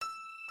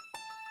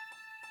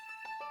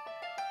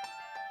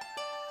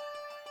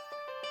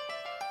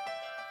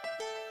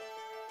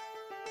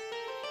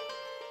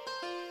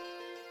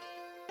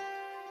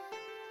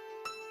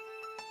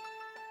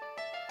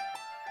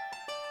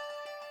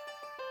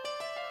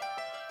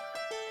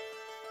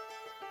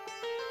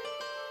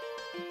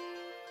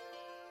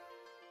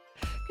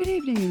Good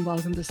evening and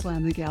welcome to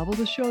Slam the Gavel,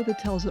 the show that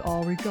tells it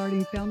all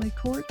regarding family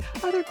court,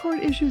 other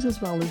court issues,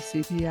 as well as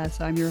CPS.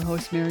 I'm your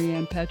host,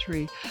 Marianne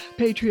Petrie.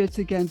 Patriots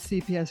Against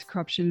CPS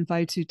Corruption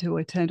invites you to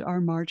attend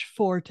our March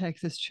for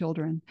Texas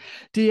Children.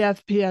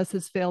 DFPS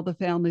has failed the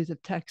families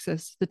of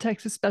Texas. The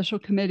Texas Special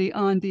Committee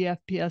on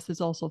DFPS has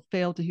also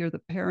failed to hear the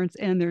parents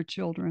and their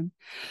children.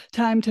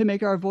 Time to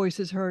make our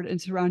voices heard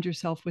and surround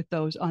yourself with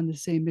those on the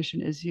same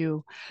mission as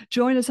you.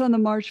 Join us on the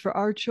March for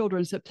Our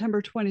Children,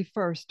 September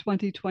 21st,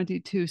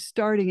 2022,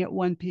 starting at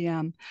 1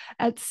 p.m.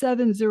 at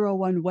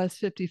 701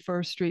 West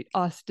 51st Street,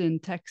 Austin,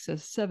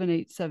 Texas,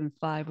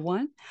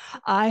 78751.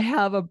 I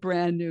have a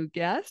brand new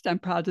guest. I'm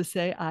proud to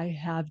say I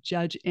have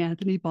Judge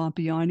Anthony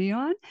Bompiani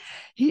on.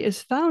 He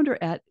is founder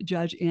at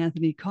Judge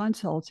Anthony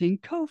Consulting,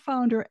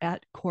 co-founder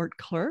at Court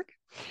Clerk.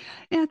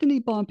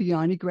 Anthony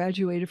Bompiani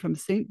graduated from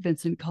St.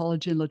 Vincent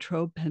College in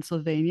Latrobe,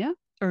 Pennsylvania,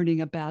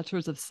 earning a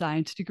Bachelor's of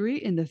Science degree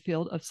in the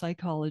field of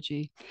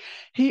psychology.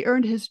 He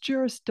earned his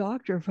Juris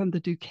Doctor from the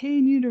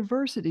Duquesne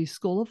University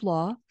School of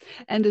Law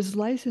and is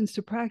licensed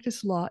to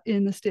practice law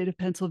in the state of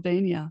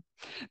Pennsylvania.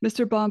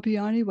 Mr.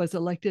 Bompiani was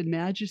elected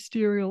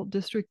Magisterial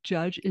District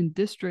Judge in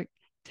District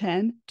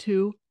 10,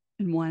 2,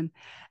 and 1,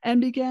 and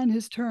began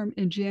his term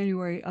in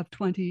January of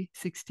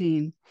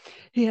 2016.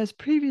 He has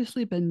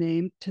previously been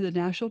named to the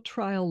National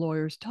Trial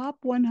Lawyers Top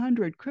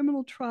 100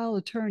 Criminal Trial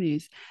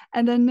Attorneys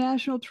and the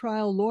National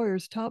Trial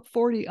Lawyers Top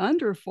 40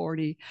 Under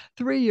 40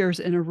 3 years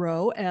in a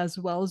row, as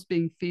well as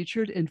being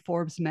featured in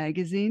Forbes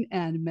magazine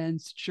and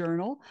Men's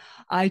Journal.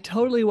 I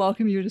totally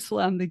welcome you to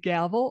Slam the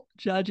Gavel.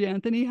 Judge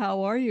Anthony,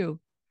 how are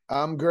you?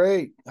 I'm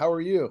great. How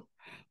are you?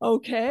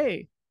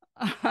 Okay.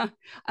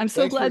 I'm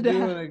so Thanks glad for to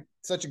have. doing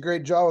such a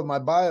great job with my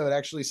bio. It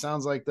actually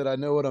sounds like that I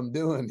know what I'm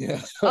doing.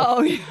 Yeah.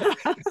 Oh,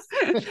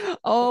 yes.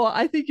 Oh,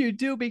 I think you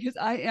do, because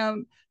I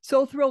am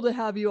so thrilled to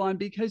have you on,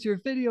 because your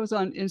videos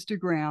on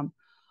Instagram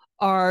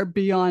are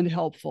beyond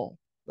helpful.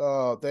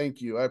 Oh,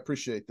 thank you. I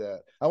appreciate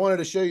that. I wanted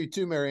to show you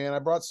too, Marianne. I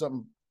brought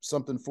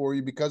something for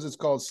you because it's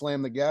called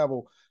Slam the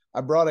Gavel. I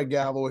brought a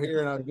gavel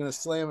here and I was going to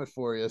slam it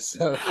for you.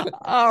 So,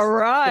 All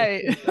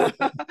right.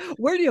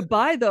 Where do you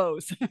buy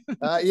those?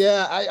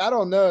 yeah, I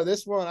don't know.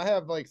 This one, I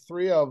have like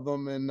three of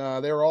them and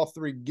they were all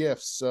three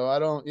gifts. So I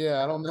don't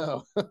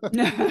know.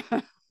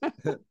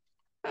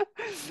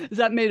 Is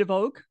that made of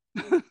oak?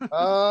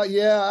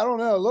 Yeah, I don't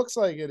know. It looks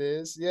like it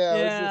is. Yeah,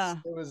 Yeah.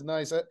 it was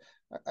nice.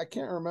 I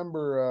can't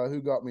remember who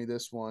got me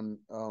this one.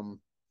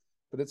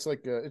 But it's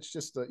like it's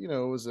just it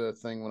was a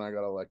thing when I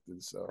got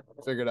elected, so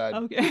I figured I'd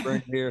Okay. bring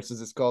it here since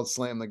it's called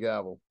Slam the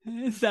Gavel.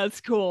 That's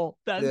cool.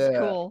 That's Yeah.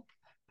 cool.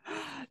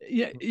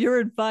 Yeah, your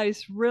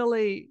advice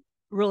really,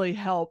 really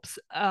helps.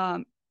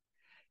 There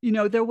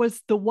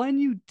was the one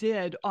you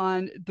did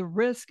on the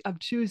risk of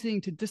choosing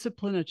to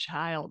discipline a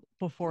child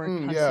before a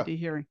Yeah. custody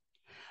hearing.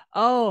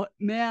 Oh,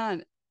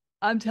 man,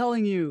 I'm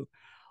telling you,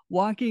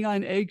 walking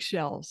on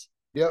eggshells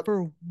Yep.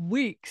 for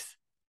weeks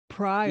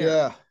prior.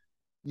 Yeah.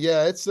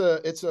 Yeah. It's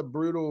a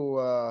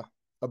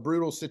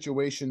brutal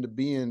situation to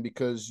be in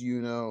because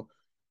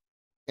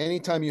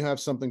anytime you have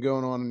something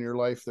going on in your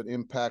life that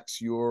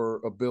impacts your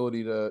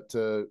ability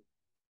to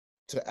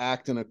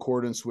act in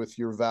accordance with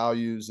your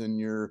values and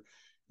your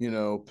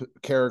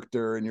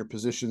character and your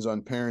positions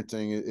on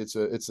parenting, it's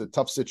a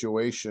tough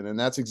situation, and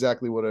that's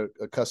exactly what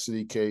a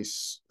custody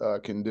case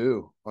can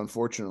do,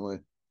 unfortunately.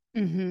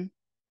 Mm-hmm.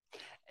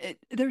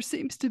 There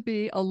seems to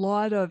be a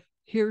lot of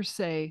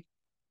hearsay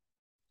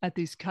at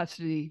these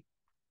custody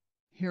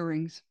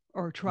hearings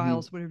or Mm-hmm.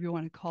 trials, whatever you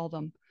want to call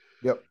them.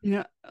 Yep.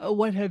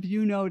 What have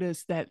you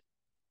noticed that,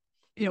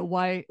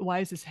 why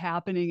is this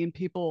happening? And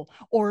people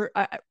or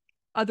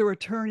other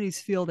attorneys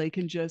feel they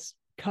can just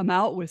come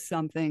out with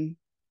something.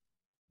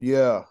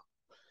 Yeah.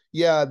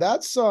 Yeah,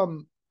 that's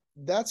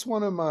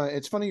one of my,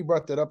 it's funny you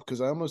brought that up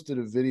because I almost did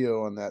a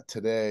video on that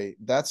today.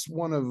 That's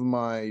one of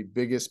my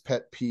biggest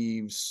pet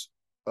peeves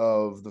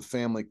of the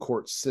family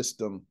court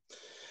system,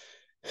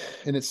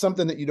 and it's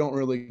something that you don't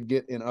really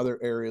get in other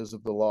areas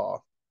of the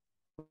law.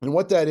 And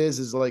what that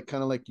is like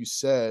kind of like you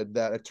said,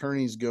 that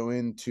attorneys go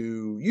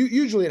into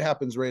usually it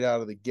happens right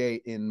out of the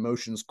gate in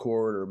motions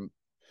court or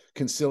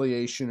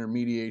conciliation or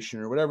mediation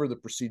or whatever the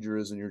procedure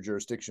is in your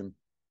jurisdiction,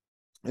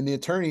 and the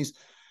attorneys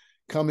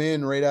come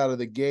in right out of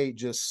the gate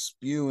just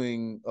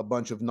spewing a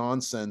bunch of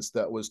nonsense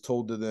that was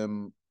told to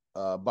them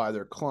by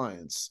their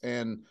clients.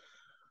 And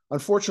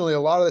unfortunately, a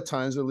lot of the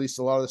times, at least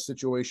a lot of the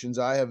situations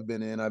I have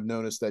been in, I've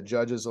noticed that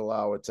judges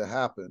allow it to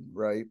happen,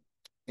 right?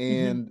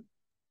 Mm-hmm. And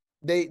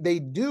they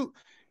do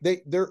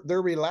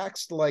they're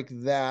relaxed like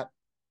that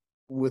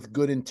with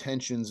good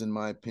intentions, in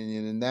my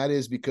opinion, and that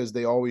is because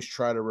they always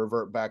try to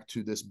revert back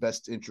to this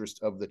best interest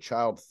of the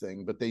child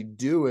thing, but they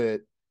do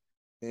it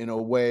in a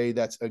way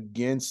that's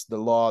against the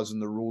laws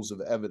and the rules of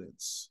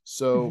evidence.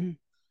 So Mm-hmm.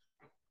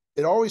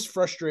 it always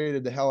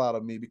frustrated the hell out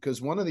of me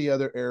because one of the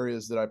other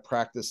areas that I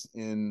practiced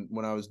in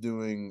when I was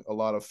doing a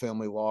lot of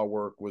family law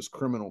work was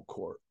criminal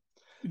court.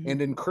 Mm-hmm.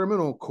 And in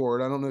criminal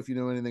court, I don't know if you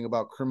know anything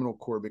about criminal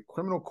court, but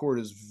criminal court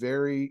is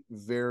very,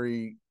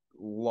 very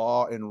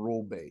law and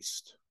rule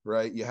based,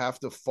 right? You have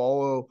to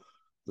follow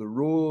the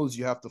rules.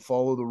 You have to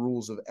follow the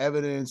rules of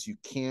evidence. You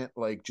can't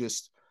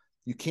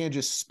you can't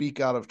just speak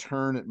out of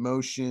turn at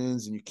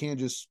motions, and you can't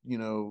just,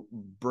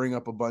 bring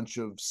up a bunch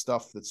of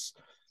stuff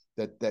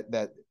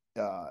that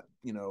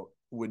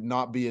would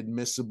not be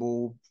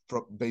admissible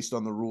based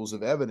on the rules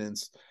of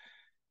evidence.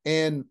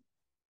 And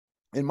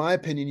in my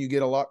opinion, you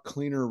get a lot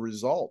cleaner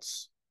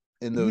results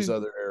in those Mhm.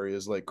 other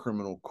areas like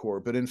criminal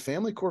court. But in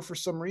family court, for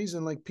some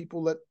reason, like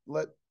people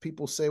let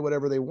people say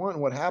whatever they want.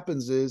 And what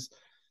happens is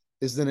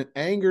then it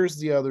angers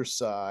the other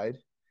side.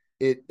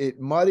 It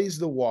muddies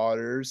the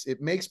waters.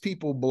 It makes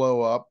people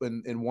blow up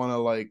and want to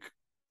like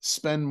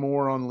spend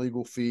more on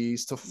legal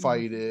fees to Mhm.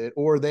 fight it,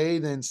 or they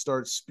then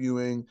start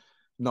spewing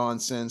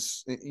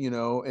nonsense,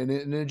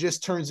 and it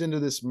just turns into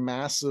this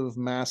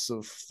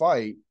massive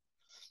fight,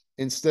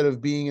 instead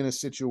of being in a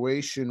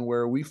situation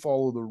where we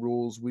follow the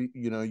rules.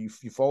 You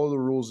follow the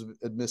rules of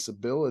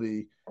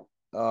admissibility,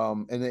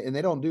 and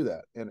they don't do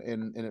that,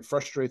 and it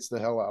frustrates the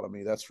hell out of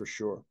me, that's for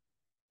sure.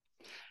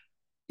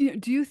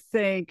 Do you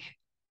think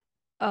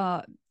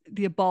uh,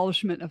 the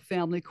abolishment of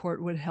family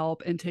court would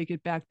help and take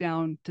it back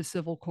down to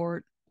civil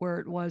court where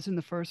it was in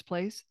the first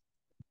place?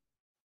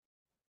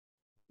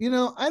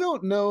 I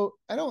don't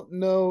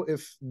know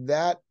if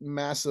that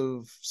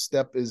massive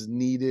step is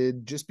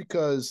needed, just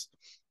because,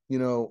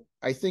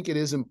 I think it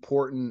is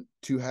important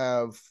to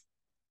have,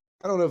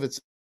 I don't know if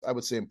it's, I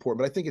would say important,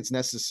 but I think it's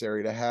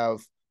necessary to have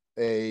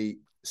a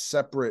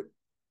separate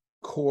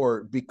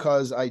court,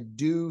 because I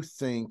do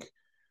think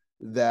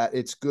that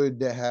it's good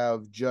to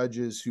have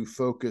judges who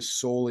focus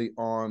solely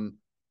on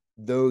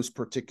those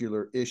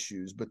particular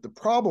issues. But the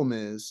problem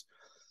is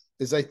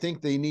I think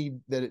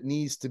it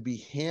needs to be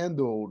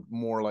handled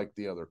more like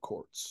the other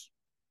courts,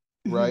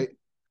 Mhm. right?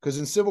 Because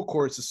in civil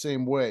courts, the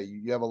same way.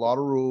 You have a lot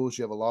of rules,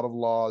 you have a lot of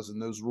laws,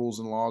 and those rules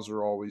and laws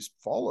are always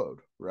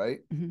followed, right?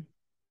 Mhm.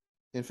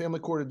 In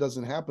family court, it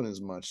doesn't happen as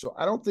much. So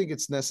I don't think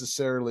it's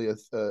necessarily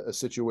a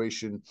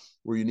situation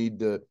where you need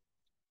to,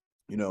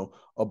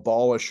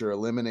 abolish or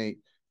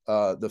eliminate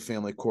the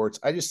family courts.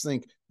 I just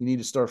think you need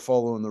to start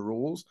following the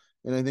rules.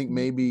 And I think Mhm.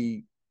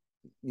 maybe,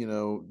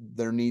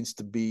 there needs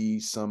to be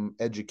some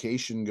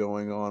education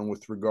going on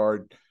with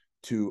regard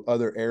to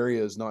other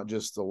areas, not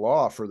just the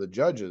law, for the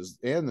judges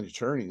and the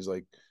attorneys,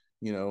 like,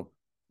 you know,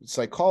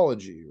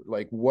 psychology,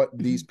 like what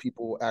these Mhm.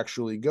 people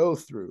actually go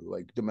through,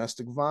 like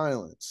domestic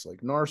violence,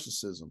 like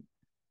narcissism,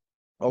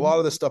 a Mhm. lot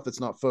of the stuff that's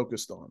not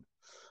focused on.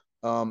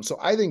 So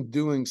I think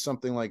doing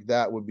something like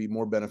that would be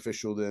more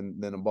beneficial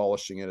than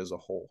abolishing it as a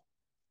whole.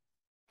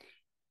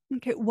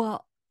 Okay.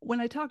 Well,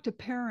 when I talk to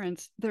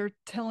parents, they're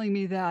telling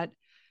me that,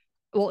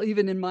 well,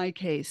 even in my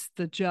case,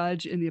 the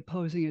judge and the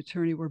opposing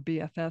attorney were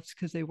BFFs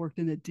because they worked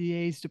in the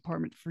DA's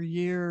department for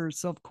years.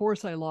 So of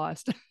course I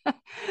lost.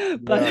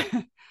 But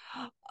Yeah.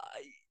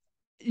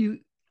 you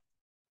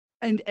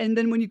and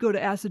then when you go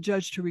to ask the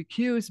judge to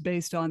recuse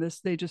based on this,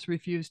 they just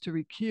refuse to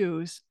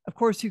recuse. Of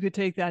course, you could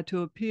take that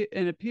to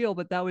an appeal,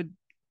 but that would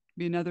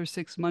be another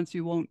 6 months.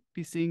 You won't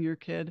be seeing your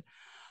kid.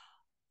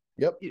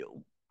 Yep. You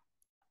know,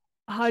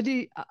 how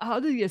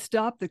do you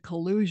stop the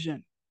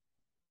collusion?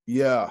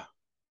 Yeah.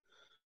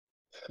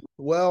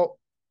 Well,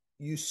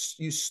 you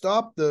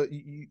stop the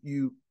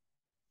you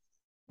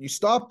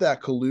stop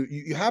that collusion.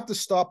 You have to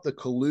stop the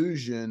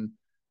collusion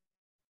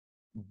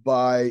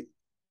by,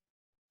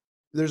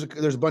 there's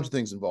a bunch of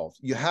things involved.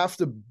 You have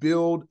to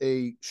build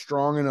a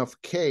strong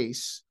enough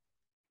case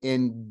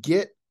and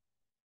get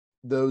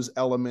those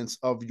elements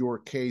of your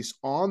case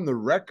on the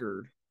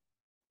record,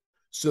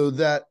 so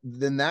that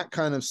then that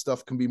kind of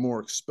stuff can be more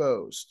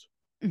exposed.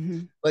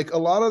 Mm-hmm. Like a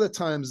lot of the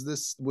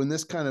times, when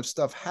this kind of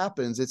stuff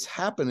happens, it's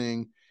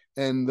happening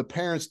and the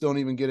parents don't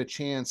even get a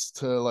chance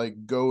to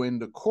like go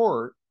into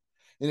court.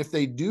 And if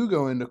they do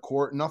go into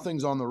court,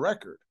 nothing's on the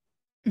record.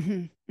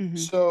 Mm-hmm. Mm-hmm.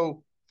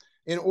 So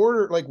in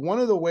order, like, one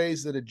of the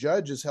ways that a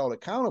judge is held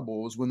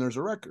accountable is when there's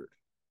a record,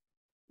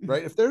 Mm-hmm.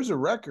 right? If there's a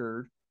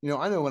record,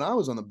 I know when I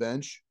was on the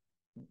bench,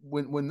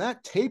 when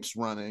that tape's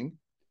running,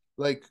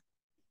 like,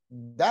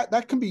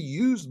 that can be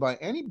used by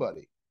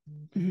anybody.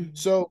 Mm-hmm.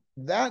 So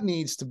that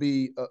needs to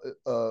be,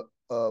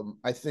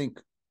 I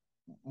think,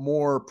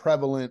 more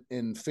prevalent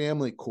in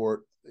family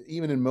court,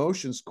 even in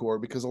motions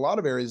court, because a lot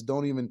of areas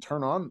don't even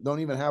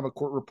have a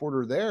court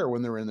reporter there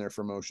when they're in there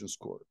for motions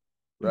court,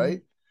 Mm-hmm.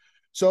 right?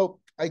 So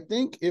I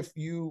think if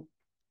you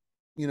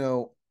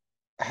know,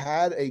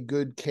 had a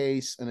good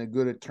case and a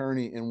good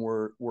attorney and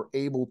were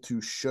able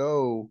to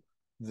show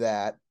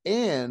that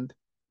and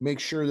make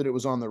sure that it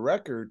was on the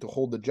record to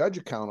hold the judge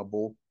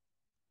accountable,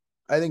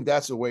 I think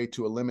that's a way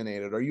to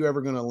eliminate it. Are you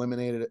ever going to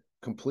eliminate it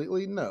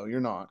completely? No,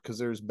 you're not, because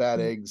there's bad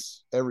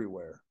eggs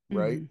everywhere,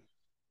 right? Mm-hmm.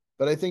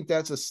 But I think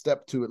that's a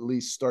step to at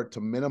least start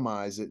to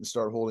minimize it and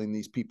start holding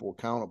these people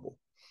accountable.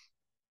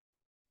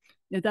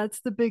 Yeah, that's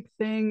the big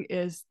thing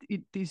is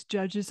these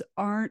judges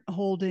aren't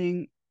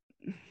holding,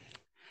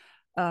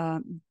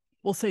 um,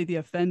 we'll say, the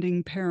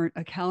offending parent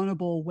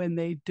accountable when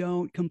they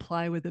don't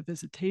comply with a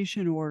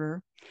visitation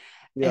order.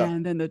 Yeah.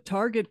 And then the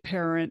target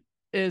parent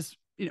is,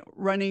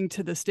 running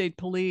to the state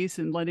police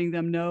and letting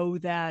them know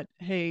that,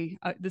 hey,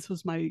 this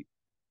was my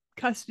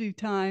custody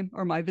time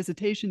or my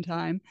visitation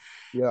time.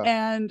 Yeah.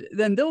 And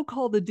then they'll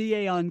call the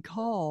DA on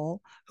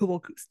call, who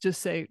will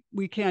just say,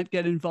 we can't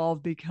get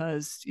involved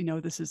because,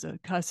 this is a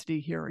custody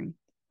hearing.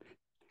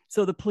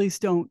 So the police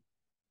don't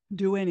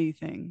do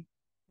anything.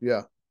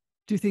 Yeah.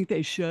 Do you think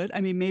they should?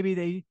 I mean, maybe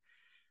they.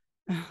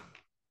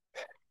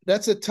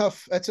 That's a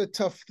tough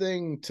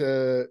thing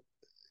to,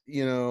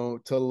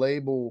 to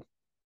label,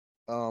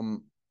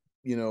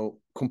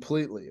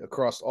 completely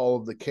across all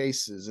of the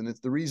cases. And it's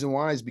the reason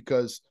why is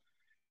because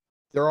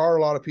there are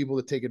a lot of people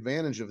that take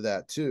advantage of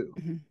that too.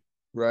 Mm-hmm.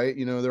 Right.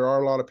 There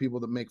are a lot of people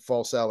that make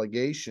false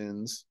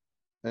allegations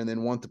and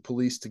then want the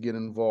police to get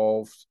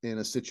involved in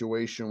a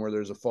situation where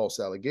there's a false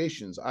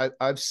allegations.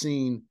 I've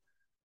seen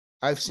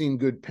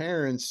good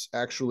parents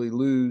actually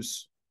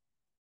lose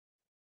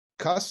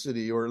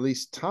custody or at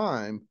least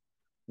time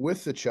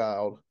with the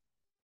child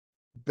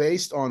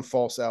based on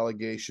false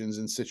allegations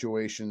in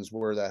situations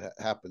where that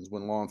happens,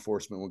 when law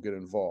enforcement will get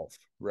involved.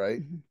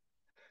 Right. Mm-hmm.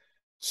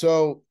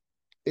 So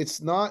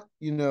it's not,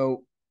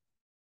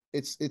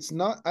 it's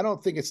not, I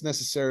don't think it's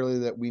necessarily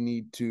that we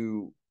need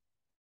to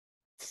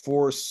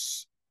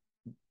force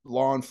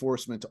law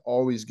enforcement to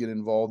always get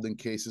involved in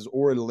cases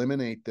or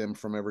eliminate them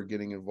from ever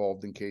getting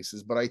involved in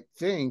cases. But I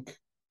think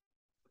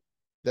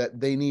that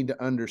they need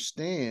to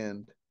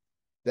understand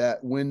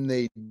that when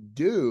they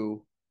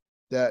do,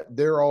 that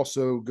they're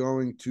also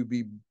going to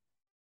be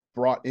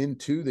brought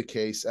into the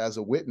case as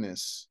a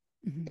witness,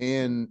 mm-hmm.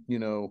 and,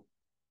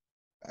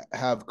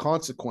 have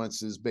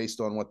consequences based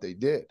on what they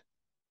did.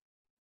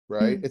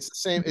 Right.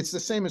 Mm-hmm. It's the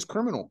same as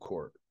criminal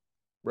court,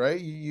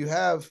 right?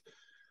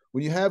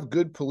 When you have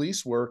good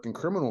police work in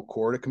criminal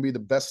court, it can be the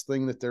best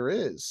thing that there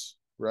is,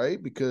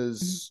 right? Because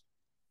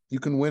mm-hmm. you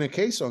can win a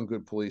case on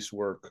good police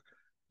work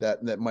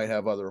that might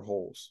have other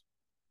holes.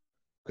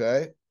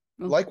 Okay.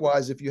 Oh.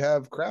 Likewise, if you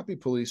have crappy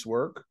police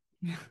work,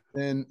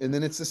 and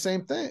then it's the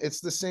same thing.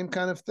 It's the same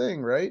kind of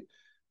thing, right?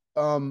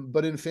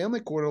 But in family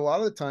court, a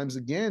lot of the times,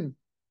 again,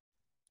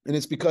 and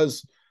it's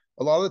because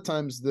a lot of the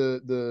times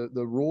the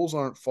rules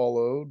aren't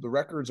followed, the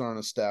records aren't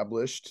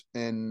established,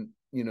 and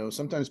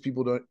sometimes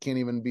people can't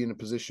even be in a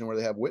position where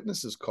they have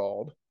witnesses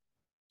called.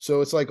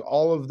 So it's like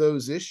all of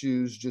those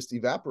issues just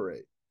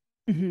evaporate,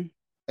 mm-hmm.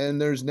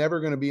 and there's never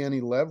going to be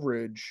any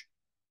leverage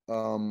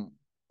on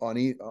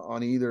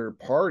either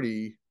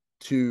party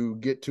to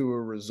get to a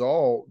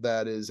result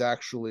that is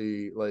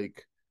actually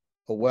like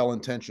a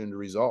well-intentioned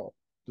result.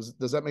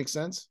 Does that make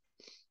sense?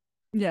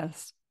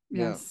 Yes.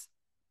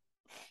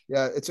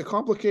 Yeah, it's a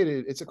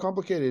complicated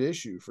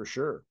issue for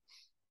sure.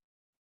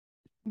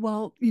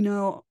 Well,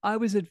 I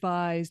was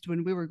advised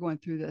when we were going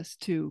through this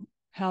to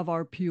have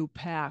our pew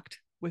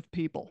packed with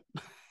people.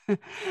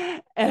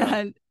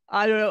 And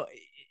I don't know,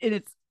 and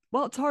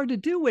it's hard to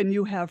do when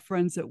you have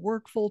friends that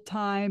work full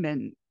time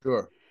and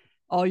sure.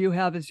 All you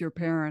have is your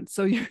parents.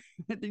 So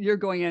you're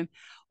going in,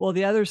 well,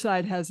 the other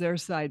side has their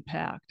side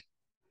packed.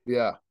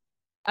 Yeah.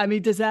 I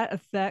mean, does that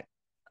affect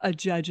a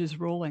judge's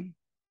ruling?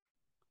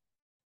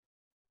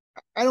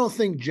 I don't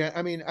think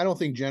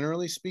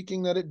generally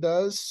speaking that it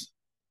does.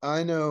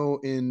 I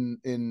know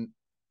in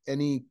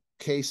any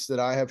case that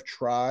I have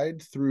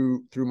tried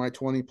through my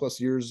 20 plus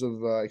years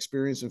of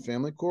experience in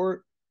family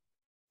court,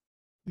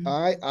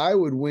 mm-hmm. I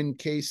would win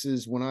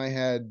cases when I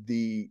had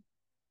the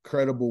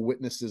credible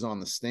witnesses on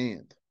the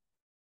stand.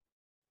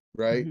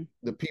 Right. Mm-hmm.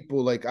 The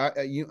people, like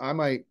I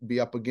might be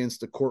up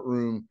against a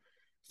courtroom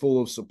full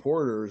of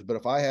supporters, but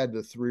if I had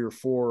the 3 or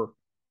 4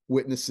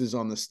 witnesses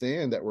on the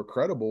stand that were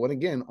credible, and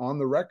again, on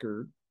the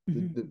record,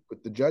 mm-hmm.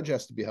 the judge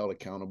has to be held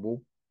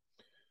accountable.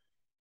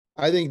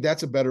 I think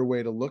that's a better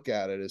way to look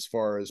at it as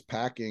far as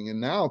packing.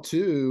 And now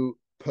too,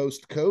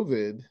 post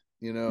COVID,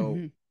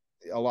 mm-hmm.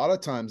 a lot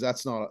of times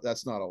that's not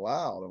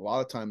allowed. A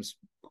lot of times,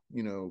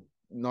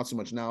 not so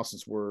much now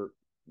since we're,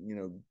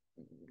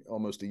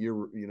 almost a year,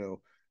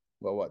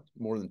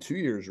 more than 2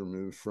 years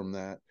removed from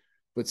that,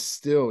 but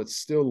still, it's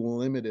still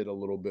limited a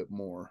little bit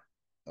more.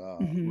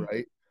 Mm-hmm.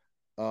 Right.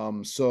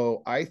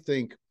 So I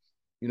think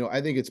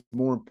it's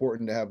more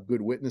important to have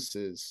good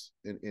witnesses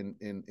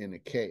in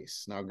a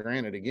case. Now,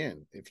 granted,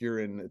 again, if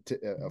you're in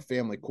a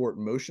family court,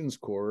 motions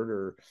court,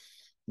 or,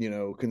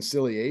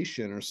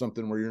 conciliation or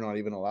something where you're not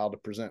even allowed to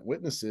present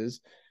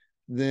witnesses,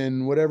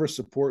 then whatever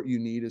support you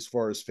need as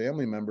far as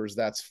family members,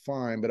 that's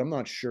fine. But I'm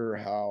not sure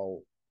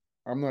how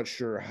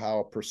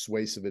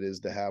persuasive it is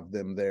to have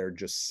them there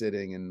just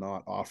sitting and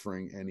not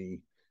offering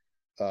any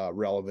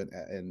relevant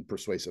and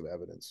persuasive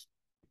evidence.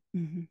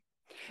 Mm-hmm.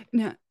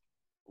 Now,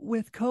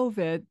 with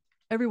COVID,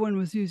 everyone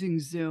was using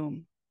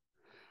Zoom.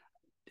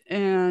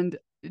 And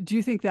do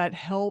you think that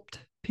helped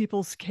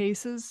people's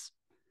cases?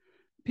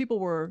 People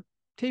were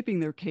taping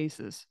their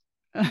cases.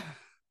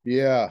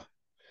 Yeah.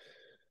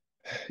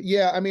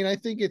 I mean, I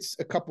think it's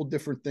a couple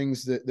different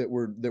things that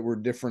were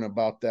different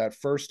about that.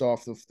 First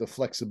off, the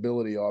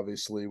flexibility,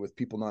 obviously, with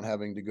people not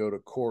having to go to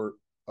court.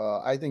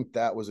 I think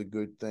that was a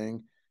good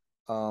thing.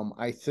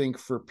 I think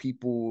for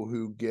people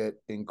who get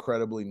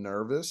incredibly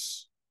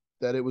nervous,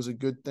 that it was a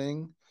good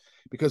thing,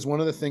 because one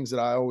of the things that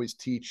I always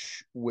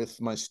teach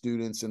with my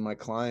students and my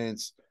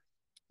clients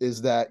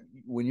is that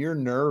when you're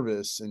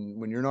nervous and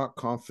when you're not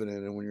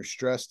confident and when you're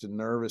stressed and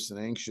nervous and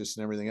anxious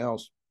and everything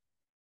else,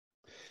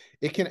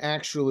 it can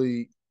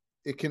actually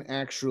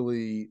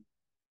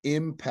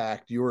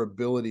impact your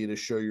ability to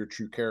show your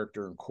true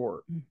character in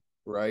court,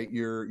 right?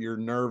 Your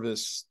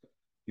nervous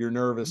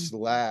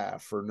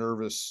laugh or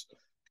nervous,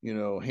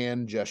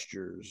 hand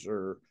gestures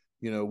or,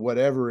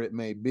 whatever it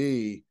may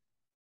be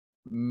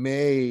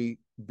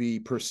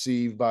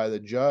perceived by the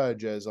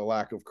judge as a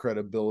lack of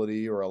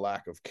credibility or a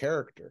lack of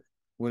character,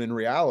 when in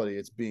reality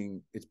it's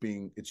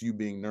you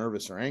being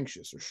nervous or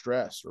anxious or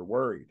stressed or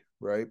worried,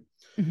 right?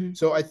 Mm-hmm.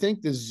 So I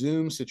think the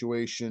Zoom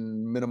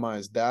situation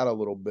minimized that a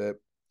little bit.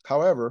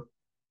 However,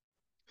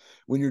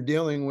 when you're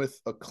dealing with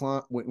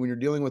when you're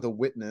dealing with a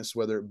witness,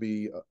 whether it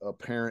be a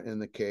parent in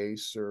the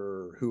case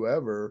or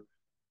whoever,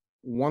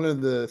 one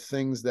of the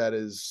things that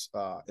is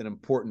an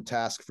important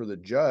task for the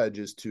judge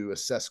is to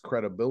assess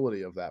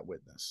credibility of that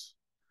witness.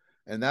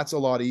 And that's a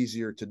lot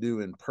easier to do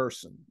in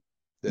person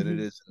than it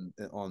is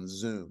on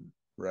Zoom,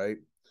 right?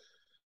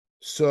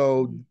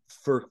 So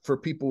for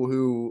people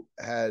who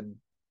had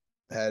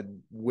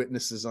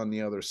witnesses on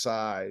the other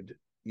side,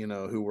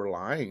 who were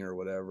lying or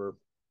whatever,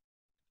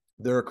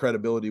 their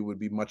credibility would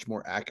be much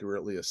more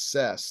accurately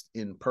assessed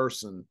in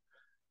person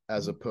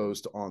as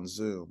opposed to on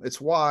Zoom.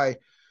 It's why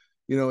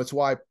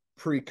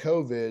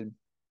pre-COVID,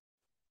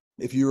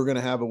 if you were going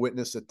to have a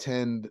witness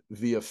attend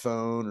via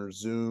phone or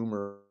Zoom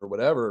or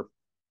whatever,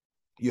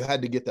 you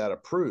had to get that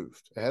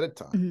approved ahead of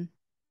time. Mm-hmm.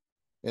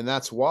 And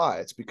that's why.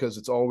 It's because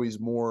it's always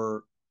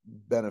more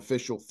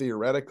beneficial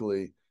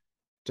theoretically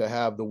to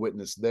have the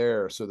witness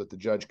there so that the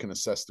judge can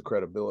assess the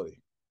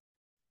credibility.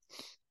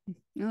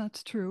 No,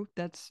 that's true.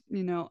 That's,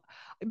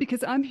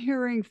 because I'm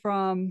hearing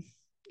from,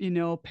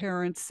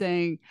 parents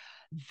saying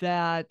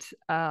that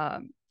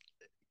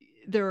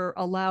they're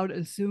allowed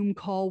a Zoom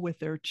call with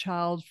their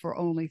child for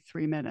only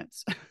 3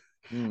 minutes.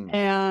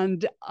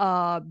 And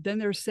then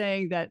they're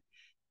saying that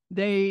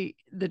the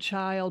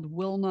child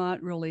will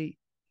not really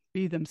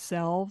be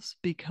themselves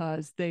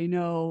because they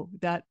know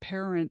that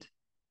parent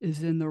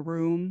is in the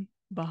room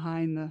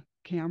behind the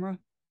camera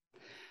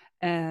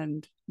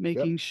and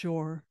making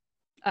sure.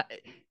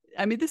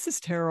 I mean, this is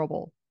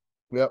terrible.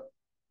 Yep.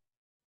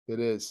 It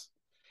is.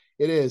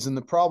 And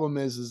the problem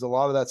is a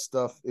lot of that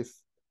stuff, if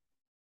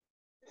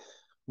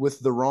with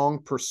the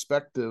wrong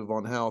perspective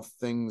on how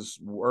things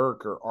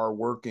work or are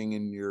working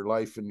in your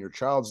life and your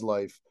child's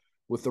life,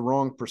 with the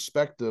wrong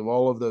perspective,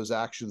 all of those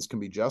actions can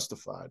be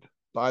justified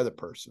by the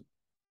person.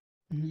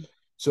 Mm-hmm.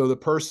 So the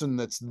person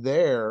that's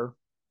there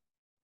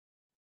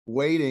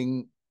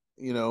waiting,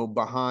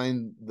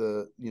 behind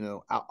the,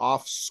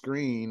 off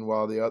screen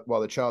while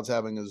the child's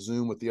having a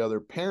Zoom with the other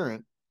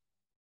parent,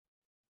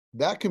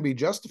 that can be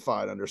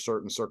justified under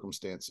certain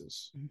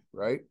circumstances,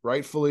 right?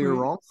 Rightfully or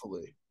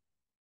wrongfully.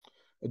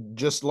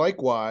 Just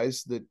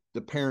likewise,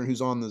 the parent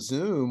who's on the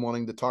Zoom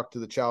wanting to talk to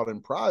the child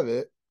in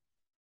private,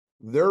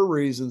 their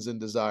reasons and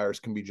desires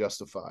can be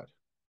justified,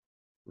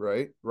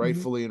 right?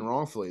 Rightfully and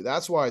wrongfully.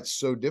 That's why it's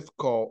so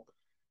difficult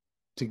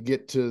to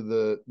get to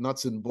the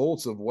nuts and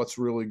bolts of what's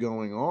really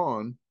going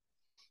on,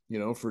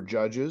 for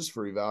judges,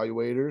 for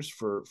evaluators,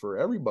 for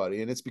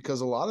everybody. And it's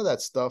because a lot of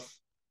that stuff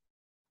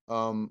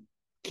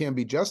can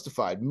be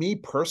justified. Me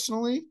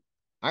personally,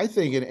 I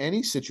think in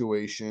any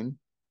situation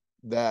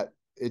that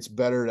it's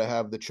better to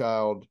have the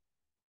child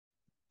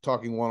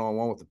talking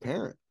one-on-one with the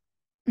parent.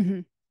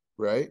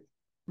 Right.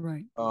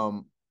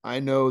 I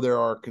know there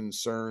are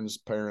concerns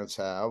parents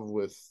have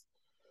with,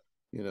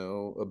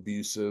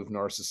 abusive,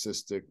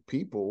 narcissistic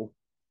people,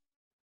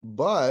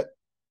 but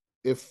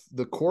if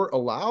the court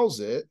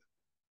allows it,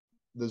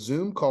 the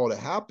Zoom call to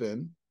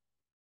happen,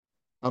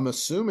 I'm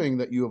assuming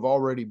that you have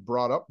already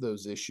brought up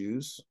those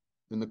issues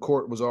and the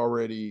court was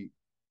already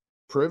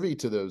privy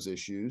to those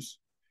issues.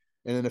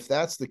 And then if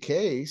that's the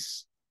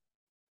case,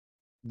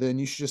 then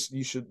you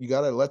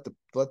got to let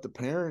the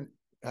parent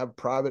have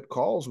private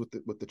calls with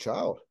the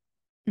child.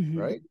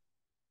 Right.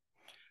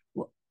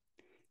 Well,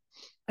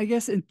 I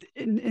guess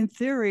in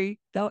theory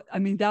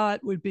that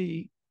would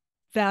be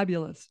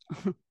fabulous.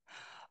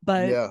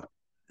 But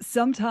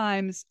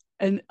sometimes,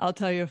 and I'll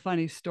tell you a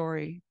funny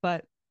story,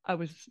 but I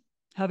was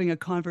having a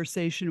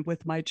conversation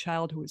with my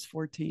child who was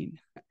 14.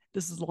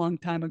 This is a long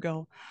time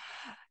ago.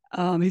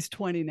 He's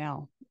 20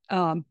 now.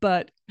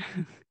 But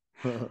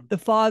the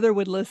father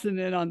would listen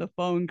in on the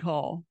phone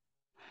call.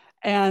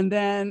 And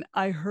then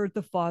I heard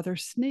the father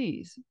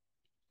sneeze.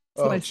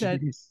 So I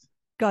said,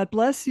 God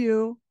bless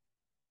you.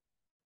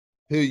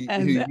 Who you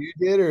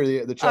did or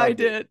the child? I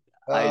did.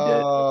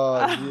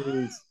 Oh,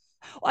 jeez.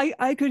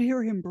 I could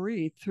hear him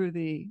breathe through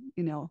the,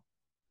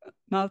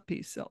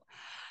 mouthpiece. So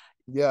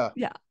yeah.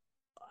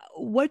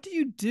 What do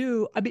you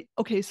do? I mean,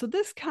 okay, so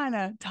this kind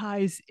of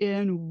ties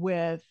in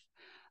with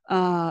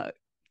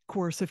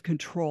coercive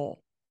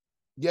control.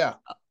 Yeah.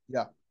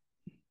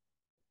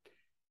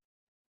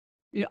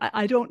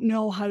 I don't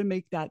know how to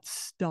make that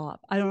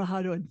stop. I don't know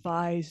how to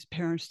advise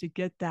parents to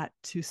get that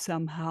to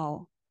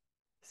somehow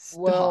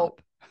stop.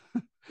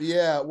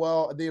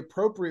 Well, the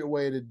appropriate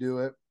way to do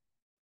it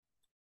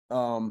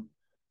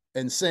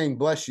and saying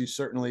bless you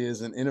certainly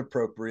isn't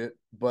inappropriate,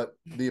 but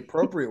the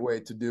appropriate way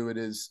to do it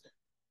is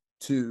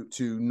to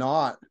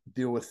not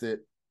deal with it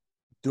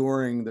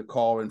during the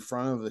call in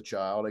front of the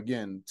child.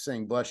 Again,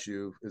 saying bless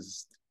you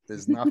is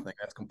nothing.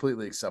 That's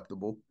completely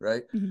acceptable,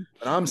 right? Mm-hmm.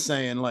 But I'm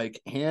saying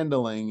like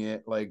handling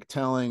it, like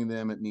telling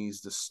them it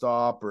needs to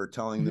stop or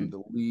telling Mm-hmm. them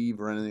to leave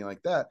or anything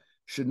like that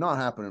should not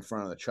happen in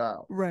front of the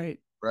child, Right.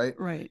 right?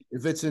 Right.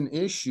 If it's an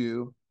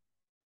issue,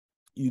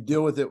 you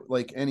deal with it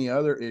like any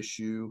other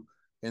issue,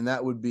 and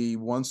that would be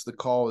once the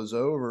call is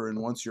over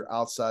and once you're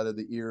outside of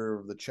the ear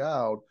of the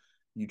child,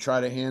 you try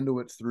to handle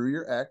it through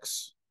your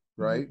ex,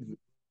 Mm-hmm. right?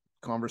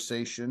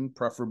 Conversation,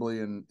 preferably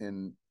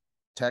in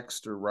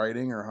text or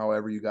writing or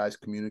however you guys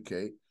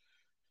communicate.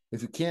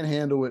 If you can't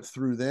handle it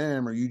through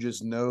them, or you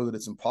just know that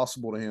it's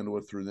impossible to handle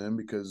it through them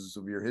because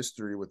of your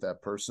history with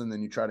that person,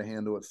 then you try to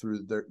handle it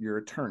through your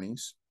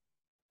attorneys.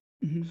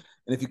 Mm-hmm.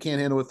 And if you can't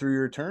handle it through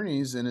your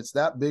attorneys and it's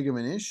that big of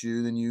an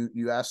issue, then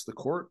you ask the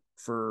court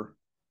for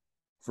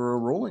a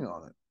ruling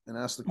on it and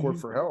ask the court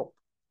Mm-hmm. for help.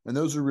 And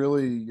those are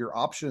really your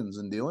options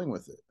in dealing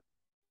with it,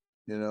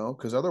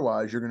 because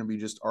otherwise you're going to be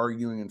just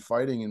arguing and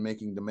fighting and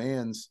making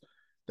demands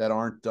that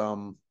aren't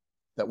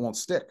that won't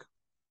stick.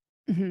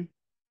 Mm-hmm.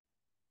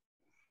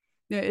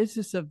 Yeah, it's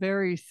just a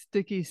very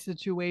sticky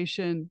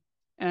situation.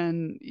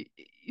 And,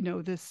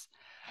 this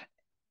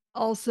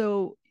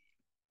also,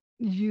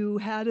 you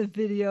had a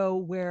video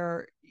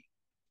where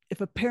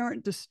if a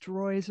parent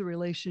destroys a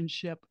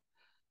relationship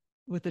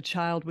with a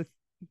child with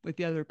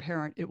the other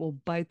parent, it will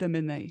bite them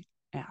in the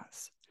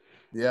ass.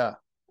 Yeah.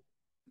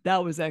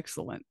 That was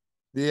excellent.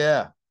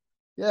 Yeah.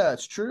 Yeah,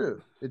 it's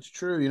true. It's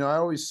true. I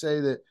always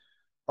say that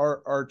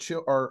our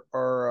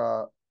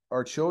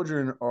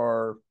children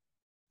are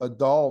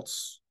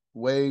adults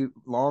way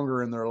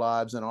longer in their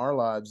lives and our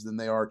lives than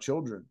they are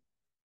children,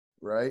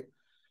 right?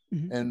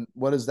 Mm-hmm. And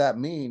what does that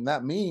mean?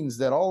 That means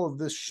that all of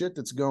this shit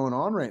that's going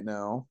on right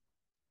now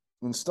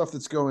and stuff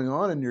that's going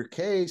on in your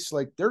case,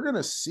 like they're going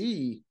to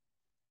see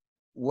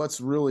what's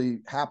really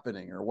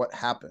happening or what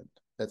happened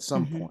at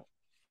some Mm-hmm. point.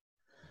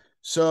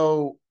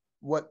 So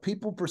what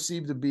people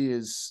perceive to be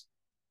as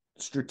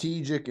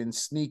strategic and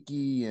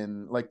sneaky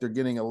and like they're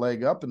getting a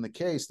leg up in the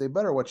case, they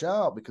better watch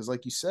out, because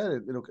like you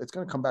said, it's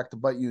going to come back to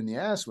bite you in the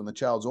ass when the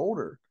child's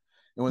older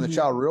and when the Mm-hmm.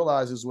 child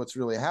realizes what's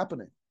really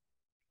happening,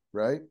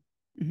 right?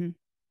 Mm-hmm.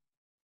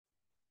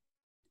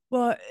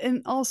 Well,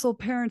 and also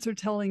parents are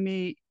telling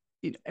me,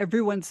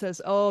 everyone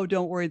says, oh,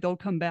 don't worry, they'll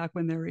come back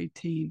when they're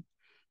 18.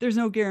 There's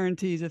no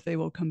guarantees if they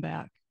will come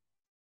back.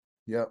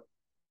 Yep.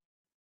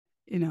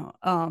 You know,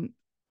 um,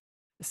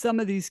 some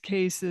of these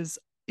cases,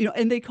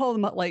 and they call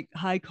them like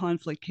high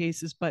conflict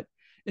cases, but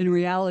in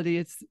reality,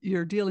 it's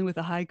you're dealing with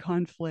a high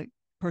conflict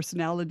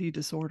personality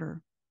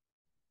disorder.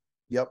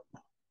 Yep.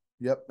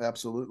 Yep.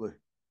 Absolutely.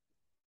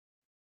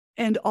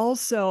 And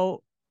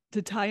also,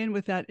 to tie in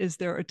with that, is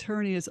their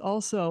attorney is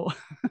also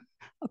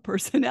a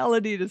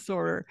personality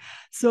disorder.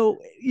 So,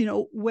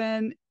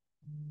 when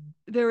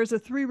there is a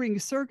three-ring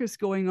circus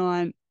going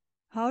on,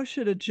 how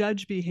should a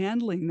judge be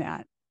handling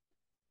that?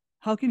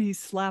 How can he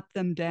slap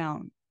them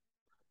down?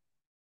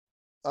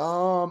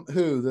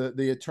 Who,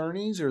 the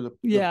attorneys or the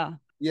Yeah.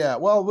 yeah,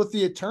 well, with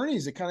the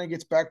attorneys, it kind of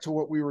gets back to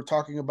what we were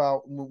talking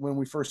about when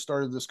we first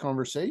started this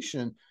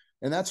conversation,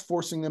 and that's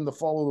forcing them to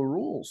follow the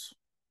rules,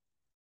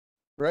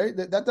 right?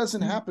 That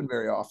doesn't Mm-hmm. happen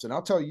very often.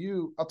 I'll tell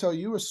you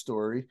a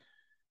story.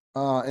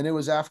 And it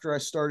was after I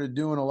started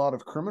doing a lot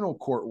of criminal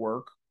court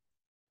work.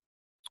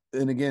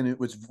 And again,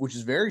 which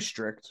is very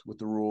strict with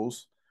the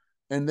rules.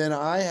 And then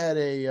I had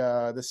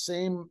the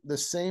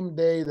same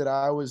day that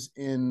I was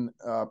in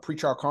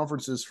pretrial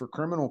conferences for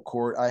criminal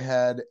court, I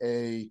had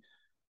a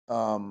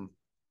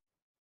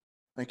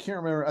I can't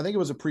remember. I think it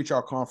was a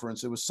pretrial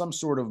conference. It was some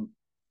sort of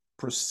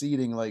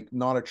proceeding, like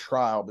not a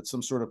trial, but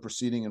some sort of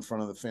proceeding in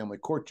front of the family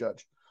court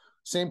judge.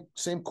 Same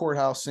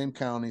courthouse, same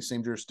county,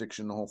 same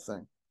jurisdiction, the whole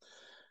thing.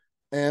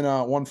 And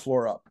one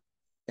floor up.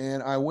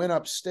 And I went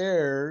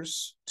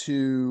upstairs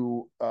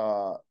to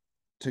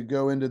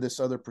go into this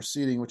other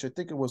proceeding, which I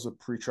think it was a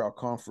pretrial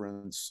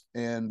conference,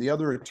 and the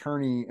other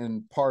attorney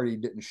and party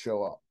didn't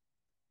show up.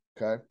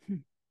 Okay.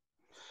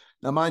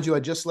 Now, mind you, I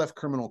just left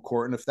criminal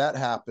court, and if that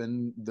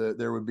happened,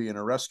 there would be an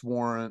arrest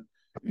warrant.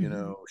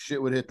 Mm-hmm.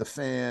 Shit would hit the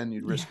fan.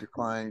 You'd Yeah. risk your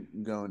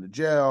client going to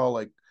jail,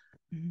 like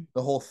Mm-hmm.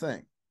 the whole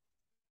thing.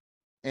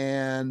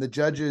 And the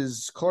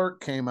judge's clerk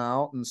came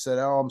out and said,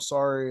 "Oh, I'm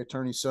sorry,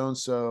 attorney so and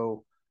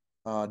so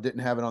didn't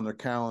have it on their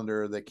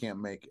calendar. They can't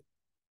make it."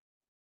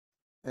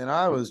 And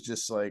I was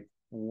just like,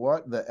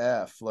 "What the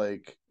f?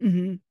 Like,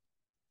 Mm-hmm.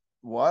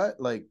 what?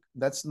 Like,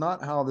 that's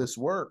not how this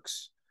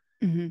works."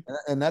 Mm-hmm.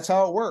 And that's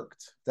how it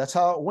worked. That's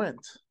how it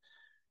went.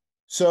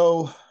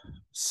 So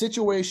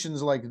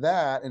situations like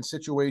that, and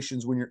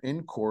situations when you're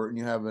in court and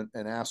you have an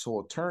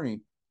asshole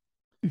attorney,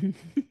 Mm-hmm.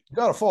 you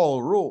got to follow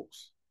the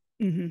rules.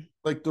 Mm-hmm.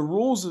 Like the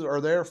rules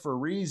are there for a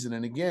reason.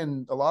 And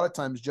again, a lot of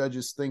times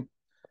judges think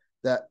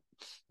that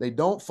they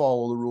don't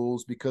follow the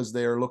rules because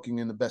they are looking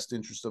in the best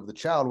interest of the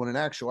child, when in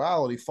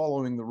actuality,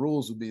 following the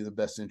rules would be in the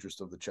best interest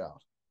of the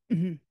child,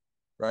 Mm-hmm.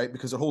 right?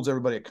 Because it holds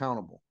everybody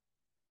accountable.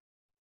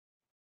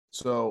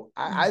 So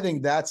I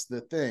think that's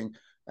the thing.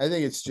 I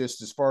think it's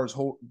just as far as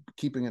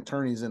keeping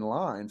attorneys in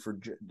line for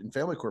in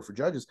family court for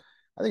judges.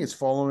 I think it's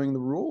following the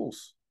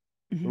rules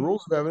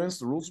of evidence,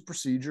 the rules of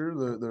procedure,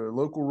 the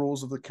local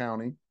rules of the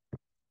county,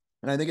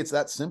 and I think it's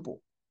that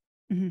simple.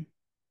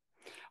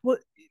 Well,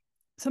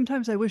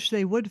 sometimes I wish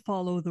they would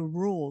follow the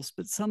rules,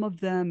 but some of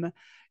them,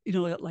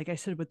 like I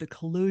said, with the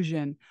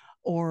collusion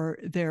or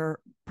their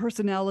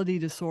personality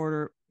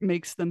disorder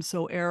makes them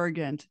so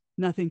arrogant,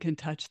 nothing can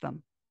touch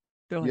them.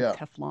 They're like Yeah,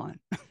 Teflon.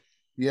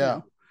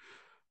 yeah,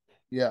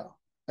 yeah,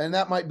 and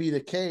that might be the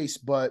case,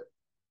 but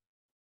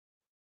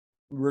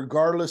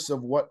regardless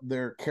of what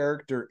their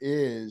character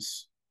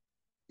is,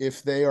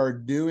 if they are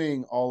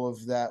doing all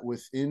of that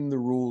within the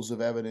rules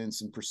of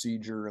evidence and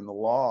procedure and the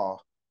law,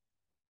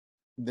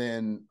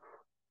 then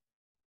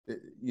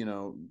you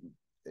know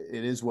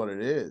it is what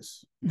it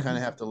is. You kind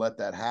of have to let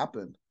that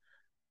happen.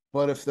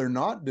 But if they're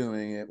not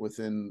doing it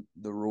within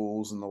the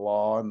rules and the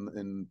law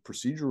and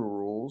procedural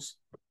rules,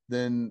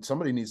 then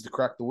somebody needs to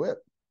crack the whip.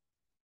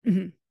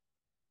 You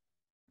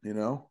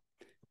know?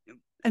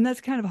 And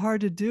that's kind of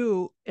hard to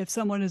do if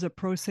someone is a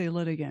pro se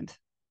litigant.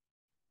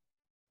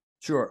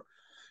 Sure.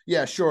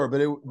 Yeah, sure.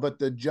 But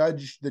the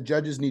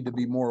judges need to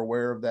be more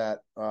aware of that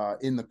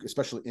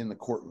especially in the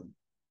courtroom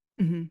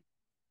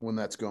when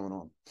that's going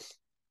on.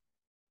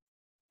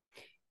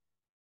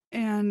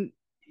 And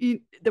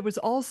there was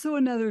also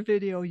another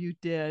video you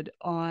did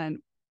on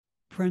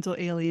parental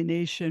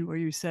alienation where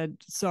you said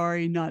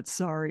sorry, not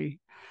sorry.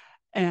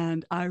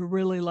 And I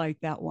really like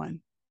that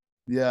one.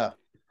 Yeah.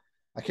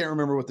 I can't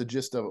remember what the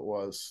gist of it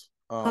was.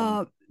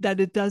 That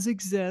it does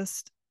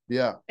exist.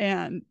 Yeah.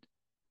 And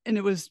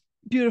it was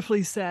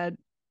beautifully said.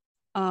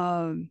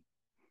 I've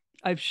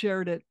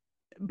shared it,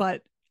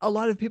 but a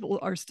lot of people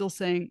are still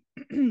saying,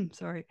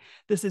 sorry,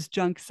 this is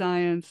junk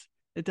science.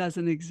 It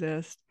doesn't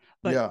exist.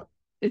 But yeah,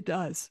 it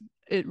does.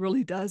 It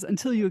really does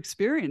until you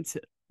experience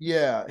it.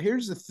 Yeah.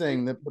 Here's the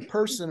thing that the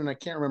person, and I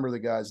can't remember the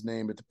guy's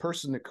name, but the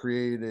person that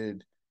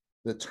created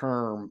the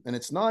term, and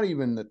it's not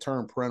even the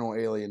term parental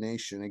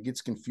alienation, it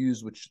gets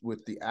confused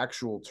with the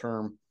actual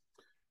term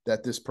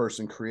that this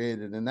person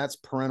created, and that's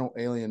parental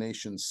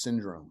alienation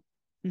syndrome.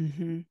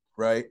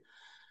 Right.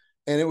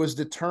 And it was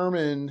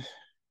determined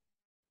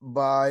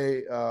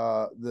by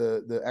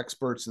the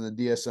experts in the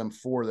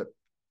DSM-4 that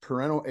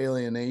parental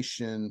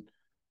alienation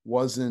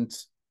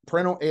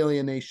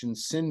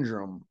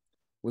syndrome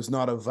was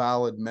not a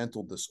valid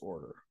mental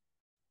disorder.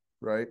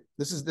 Right.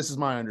 This is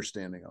my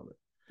understanding of it.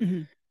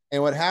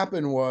 And what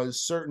happened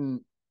was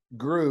certain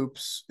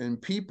groups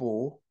and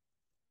people,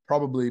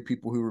 probably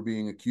people who were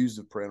being accused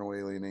of parental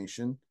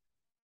alienation,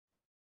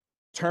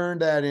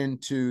 turned that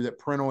into that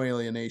parental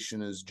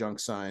alienation is junk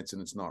science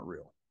and it's not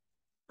real.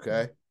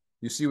 Okay.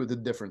 You see what the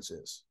difference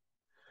is.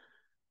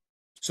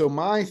 So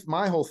my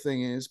whole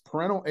thing is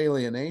parental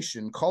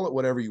alienation, call it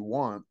whatever you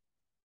want,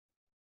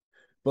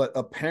 but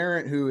a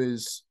parent who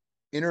is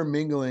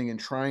intermingling and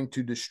trying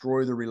to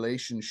destroy the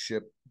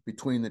relationship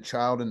between the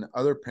child and the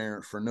other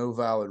parent for no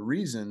valid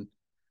reason,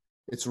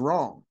 it's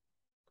wrong.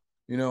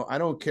 I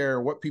don't care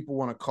what people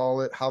want to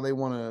call it, how they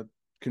want to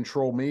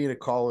control me to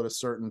call it a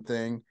certain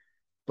thing,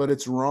 but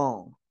it's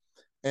wrong.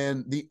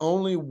 And the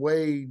only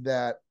way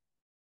that,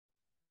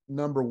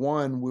 number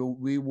one,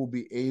 we will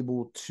be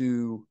able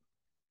to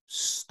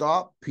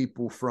stop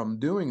people from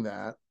doing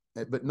that,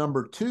 but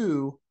number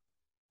two,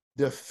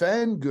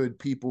 defend good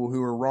people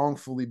who are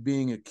wrongfully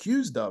being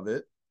accused of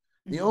it.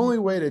 The only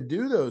way to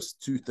do those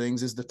two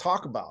things is to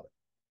talk about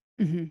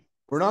it.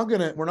 We're not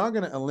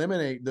gonna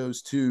eliminate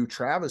those two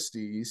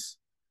travesties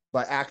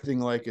by acting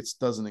like it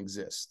doesn't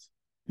exist.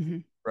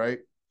 Right.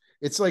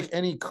 It's like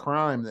any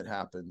crime that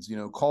happens,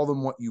 call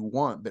them what you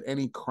want, but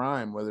any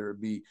crime, whether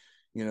it be,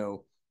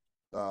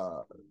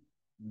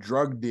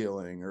 drug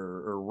dealing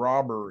or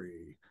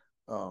robbery,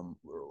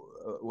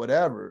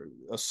 whatever,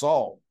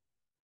 assault,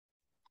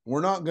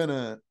 we're not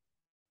gonna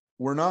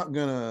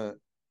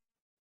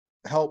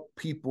help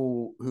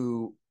people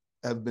who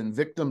have been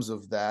victims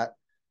of that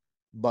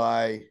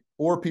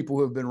or people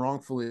who have been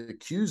wrongfully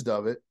accused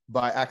of it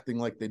by acting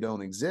like they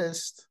don't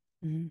exist.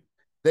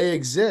 They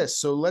exist.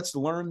 So let's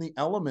learn the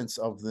elements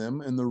of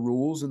them and the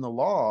rules and the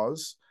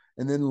laws,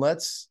 and then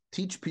let's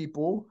teach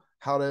people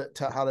how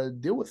to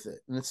deal with it.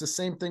 And it's the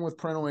same thing with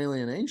parental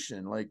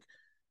alienation. Like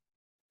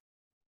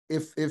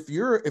if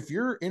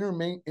you're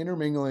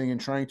intermingling and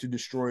trying to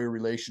destroy a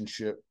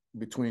relationship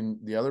between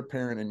the other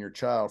parent and your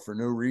child for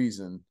no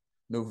reason,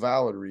 no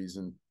valid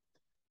reason,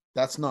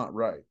 that's not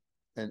right.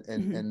 And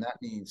that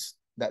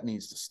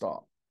needs to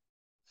stop.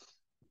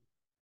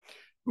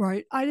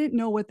 Right. I didn't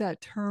know what that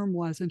term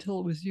was until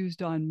it was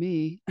used on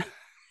me.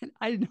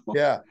 I didn't know.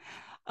 Yeah.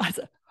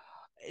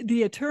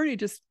 The attorney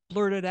just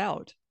blurted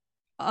out,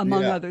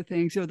 among other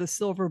things, the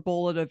silver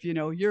bullet of,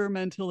 you're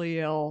mentally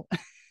ill,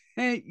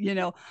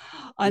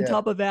 on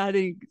top of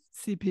adding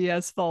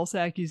CPS false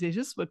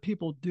accusations, what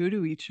people do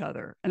to each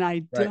other. And I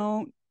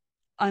don't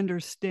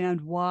understand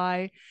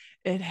why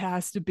it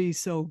has to be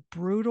so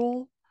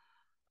brutal.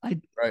 I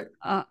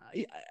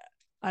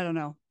don't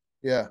know.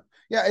 Yeah.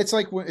 Yeah, it's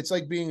like when it's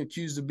like being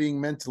accused of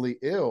being mentally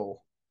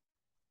ill.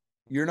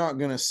 You're not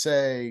going to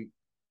say,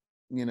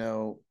 you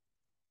know,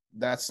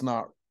 that's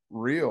not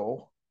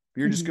real.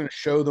 You're just Mhm. going to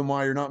show them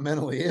why you're not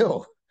mentally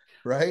ill,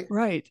 right?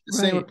 Right, The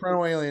same with right.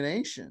 parental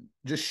alienation.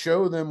 Just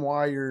show them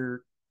why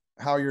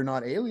how you're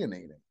not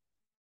alienating,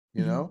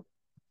 you Mhm. know?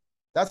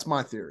 That's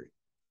my theory.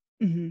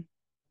 Mhm.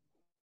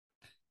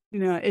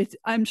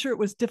 I'm sure it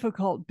was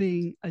difficult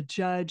being a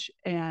judge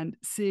and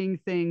seeing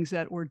things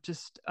that were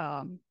just,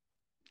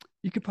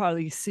 you could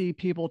probably see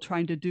people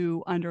trying to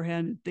do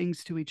underhanded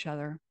things to each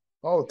other.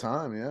 All the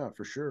time, yeah,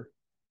 for sure.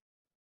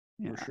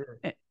 For Yeah. sure.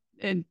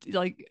 And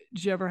like,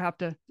 did you ever have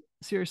to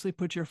seriously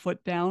put your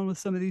foot down with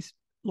some of these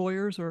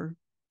lawyers or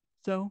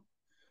so?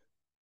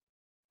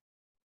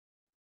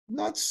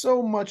 Not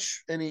so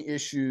much any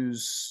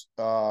issues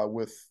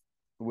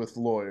with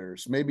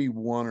lawyers, maybe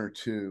one or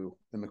two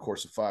in the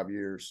course of 5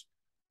 years.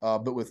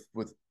 But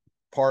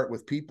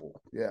with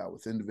people, yeah,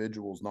 with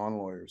individuals,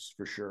 non-lawyers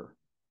for sure.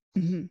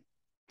 Mm-hmm.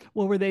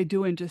 What were they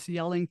doing? Just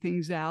yelling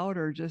things out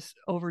or just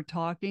over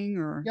talking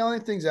or?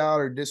 Yelling things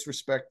out or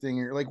disrespecting,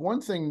 or like one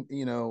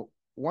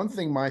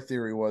thing my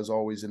theory was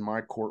always in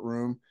my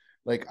courtroom,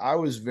 like I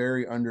was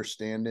very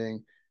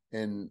understanding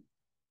and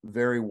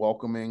very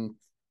welcoming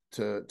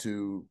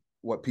to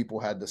what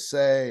people had to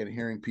say and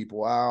hearing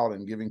people out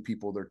and giving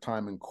people their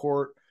time in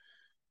court.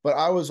 But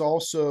I was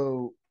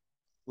also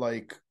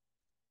like,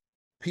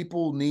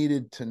 people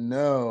needed to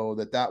know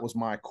that that was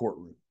my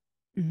courtroom.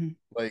 Mm-hmm.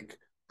 Like,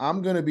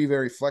 I'm going to be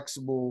very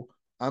flexible.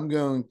 I'm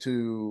going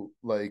to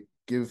like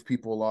give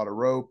people a lot of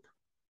rope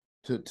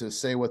to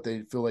say what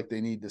they feel like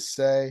they need to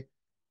say,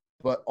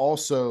 but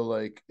also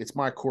like it's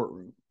my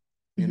courtroom,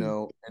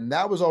 Mm-hmm. and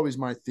that was always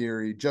my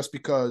theory, just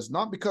because,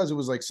 not because it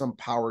was like some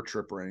power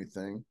trip or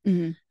anything.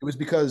 Mm-hmm. It was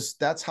because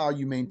that's how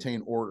you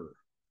maintain order,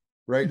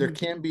 right? There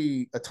Mm-hmm. can't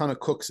be a ton of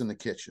cooks in the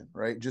kitchen,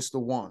 right? Just the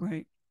one.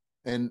 Right.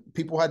 And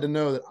people had to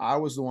know that I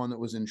was the one that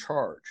was in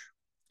charge.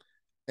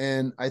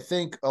 And I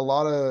think a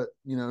lot of,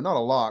 not a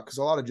lot, because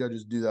a lot of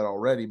judges do that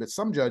already, but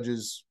some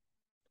judges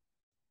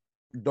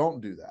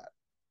don't do that.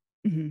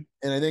 Mm-hmm.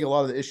 And I think a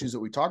lot of the issues that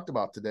we talked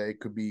about today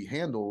could be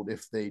handled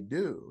if they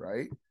do,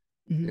 right?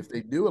 Mm-hmm. If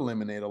they do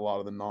eliminate a lot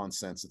of the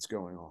nonsense that's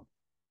going on.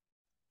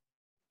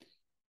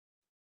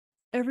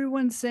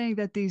 Everyone's saying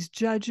that these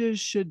judges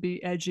should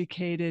be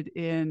educated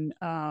in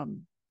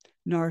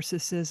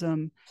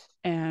narcissism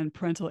and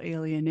parental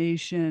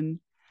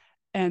alienation.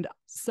 And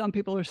some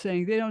people are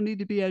saying they don't need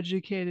to be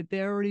educated.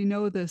 They already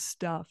know this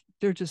stuff.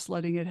 They're just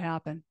letting it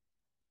happen.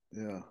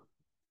 Yeah.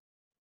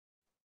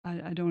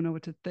 I don't know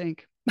what to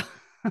think.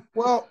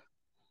 Well,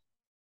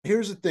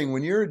 here's the thing: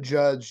 when you're a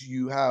judge,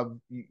 you have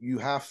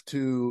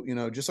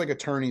to, just like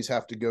attorneys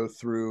have to go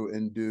through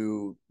and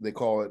do, they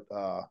call it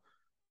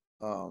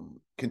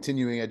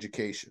continuing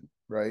education,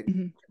 right?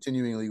 Mm-hmm.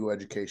 Continuing legal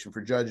education.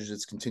 For judges,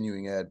 it's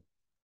continuing ed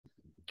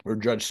or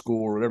judge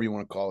school or whatever you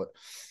want to call it.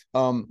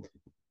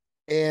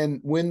 And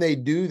when they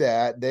do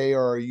that, they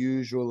are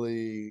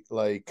usually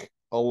like,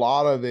 a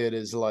lot of it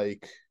is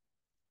like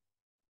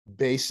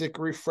basic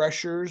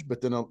refreshers,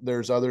 but then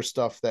there's other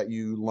stuff that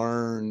you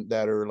learn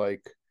that are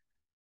like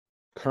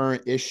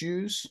current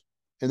issues,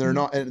 and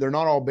Mm-hmm. they're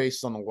not all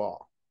based on the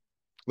law.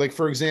 Like,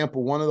 for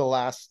example, one of the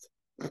last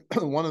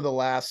one of the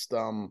last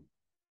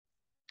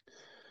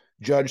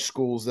judge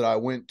schools that I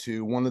went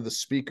to, one of the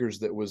speakers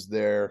that was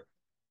there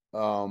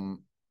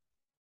um,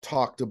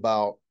 talked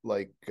about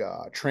like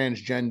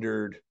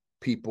transgendered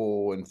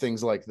people and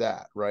things like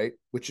that, right?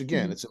 Which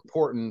again, Mm-hmm. it's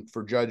important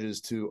for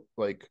judges to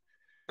like,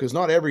 because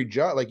not every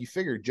judge, like you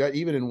figure,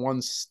 even in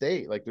one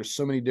state, like there's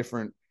so many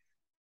different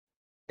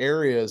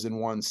areas in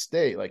one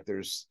state. Like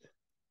there's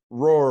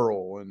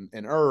rural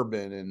and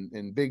urban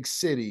and big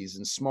cities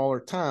and smaller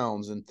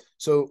towns, and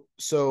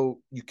so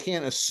you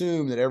can't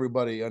assume that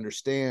everybody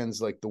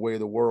understands like the way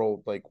the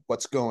world, like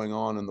what's going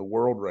on in the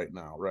world right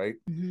now, right?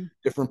 Mm-hmm.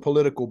 Different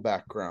political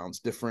backgrounds,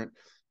 different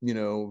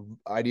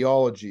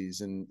ideologies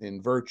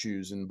and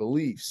virtues and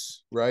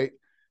beliefs, right?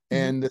 Mm-hmm.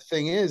 And the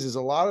thing is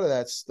a lot of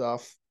that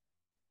stuff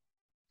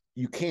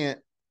you can't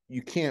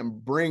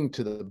bring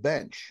to the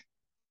bench,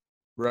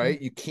 Mm-hmm.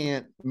 right? You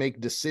can't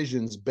make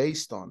decisions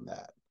based on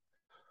that.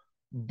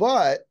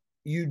 But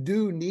you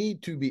do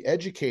need to be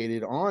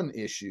educated on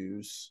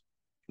issues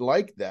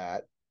like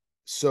that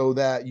so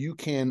that you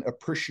can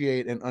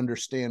appreciate and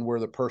understand where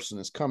the person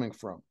is coming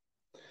from.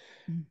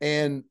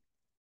 And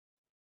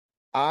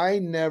I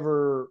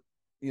never,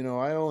 I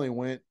only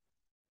went,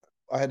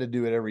 I had to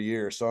do it every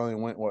year. So I only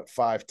went, what,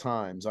 5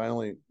 times. I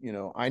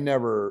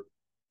never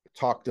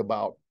talked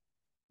about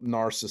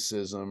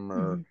narcissism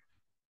or,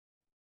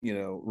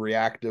 Mm-hmm.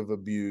 reactive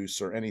abuse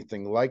or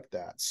anything like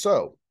that.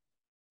 So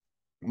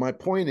my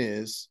point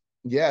is,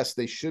 yes,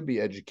 they should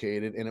be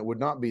educated, and it would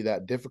not be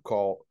that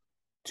difficult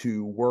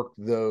to work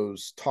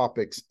those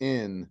topics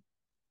in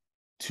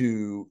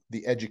to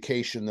the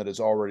education that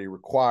is already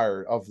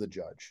required of the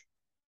judge,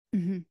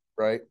 Mm-hmm.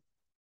 right?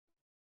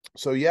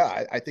 So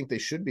yeah, I think they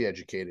should be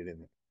educated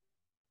in it.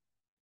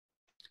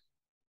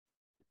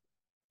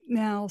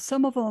 Now,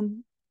 some of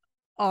them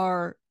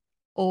are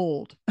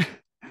old.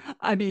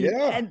 I mean,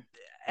 Yeah,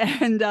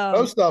 and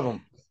most of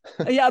them.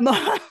 yeah,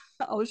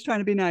 I was trying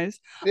to be nice.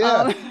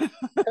 Yeah.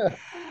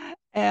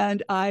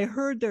 And I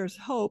heard there's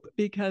hope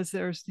because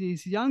there's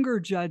these younger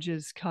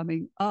judges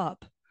coming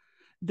up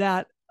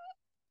that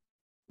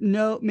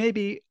know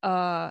maybe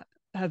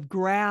have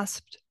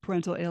grasped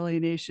parental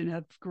alienation,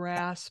 have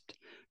grasped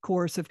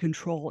coercive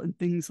control and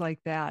things like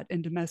that,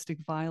 and domestic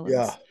violence,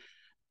 Yeah.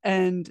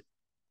 and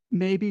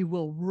maybe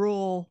will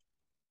rule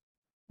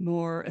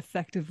more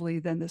effectively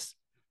than this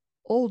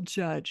old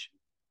judge.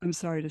 I'm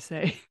sorry to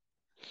say.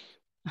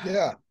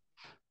 Yeah.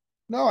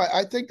 No,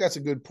 I think that's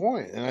a good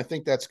point, and I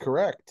think that's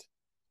correct.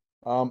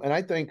 And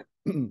I think,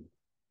 you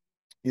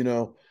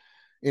know,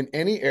 in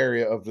any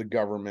area of the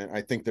government,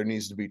 I think there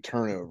needs to be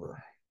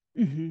turnover,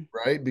 Mm-hmm.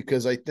 right?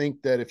 Because I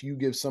think that if you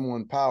give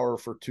someone power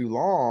for too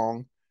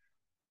long,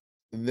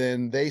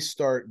 then they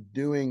start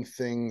doing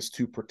things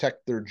to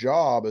protect their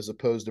job as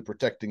opposed to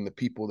protecting the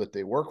people that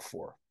they work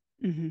for.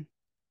 Mm-hmm.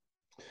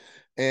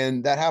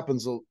 And that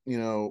happens,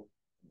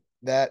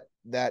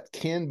 that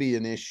can be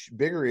an issue,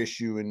 bigger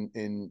issue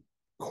in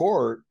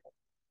court,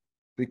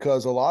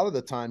 because a lot of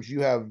the times you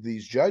have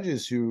these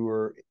judges who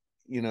are,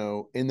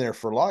 in there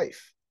for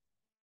life.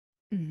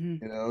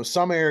 Mm-hmm.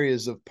 Some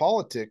areas of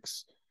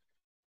politics,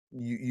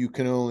 you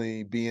can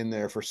only be in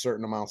there for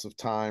certain amounts of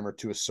time or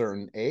to a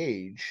certain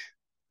age.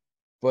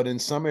 But in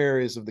some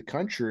areas of the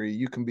country,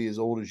 you can be as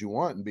old as you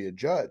want and be a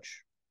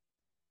judge.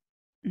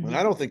 And Mm-hmm.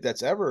 I don't think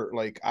that's ever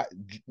like,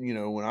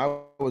 when I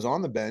was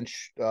on the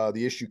bench,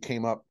 the issue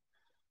came up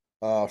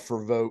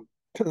for vote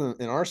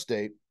in our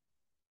state,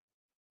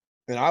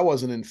 and I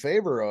wasn't in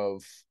favor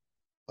of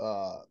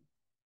uh,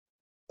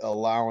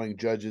 allowing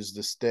judges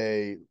to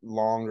stay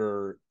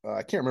longer.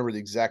 I can't remember the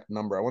exact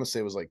number. I want to say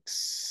it was like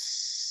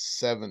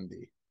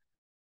 70.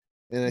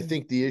 And I Mm-hmm.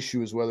 think the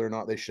issue is whether or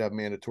not they should have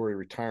mandatory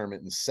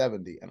retirement in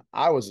 70. And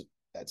I was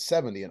at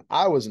 70 and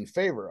I was in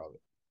favor of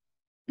it.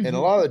 And a Mm-hmm.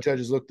 lot of the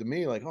judges looked at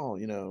me like, oh,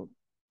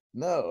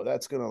 no,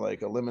 that's going to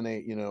like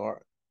eliminate,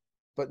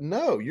 but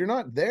no, you're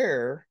not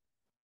there.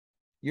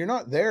 You're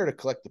not there to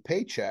collect the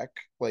paycheck.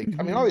 Like, I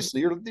mean, Mm-hmm.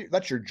 obviously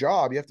that's your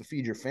job. You have to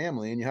feed your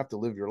family and you have to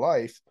live your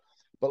life.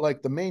 But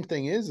like the main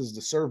thing is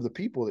to serve the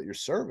people that you're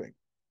serving.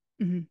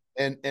 Mm-hmm.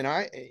 And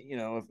I,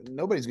 if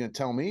nobody's going to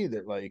tell me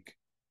that like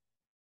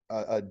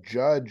a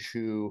judge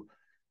who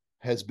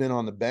has been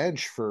on the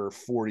bench for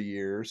 40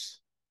 years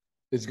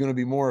is going to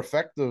be more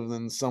effective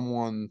than some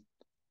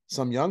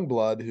young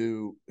blood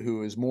who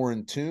is more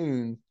in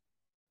tune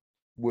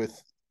with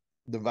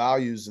the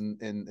values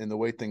and the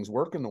way things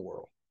work in the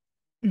world.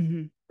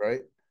 Mm-hmm.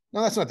 Right.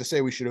 Now, that's not to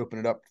say we should open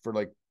it up for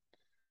like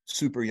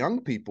super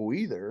young people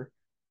either,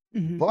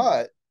 Mm-hmm.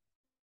 but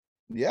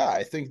yeah,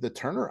 I think the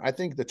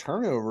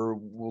turnover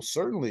is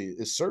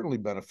certainly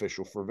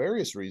beneficial for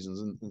various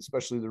reasons, and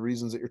especially the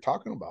reasons that you're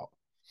talking about.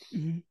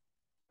 Mm-hmm.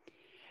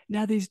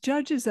 Now, these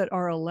judges that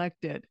are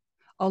elected,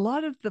 a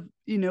lot of the,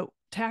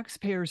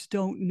 taxpayers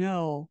don't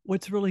know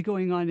what's really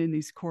going on in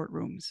these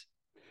courtrooms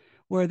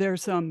where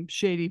there's some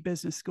shady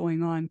business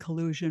going on,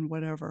 collusion,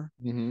 whatever.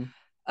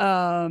 Mm-hmm.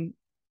 Um,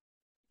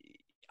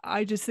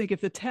 I just think if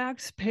the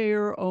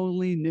taxpayer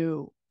only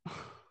knew where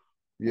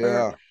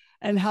Yeah.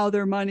 and how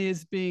their money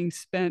is being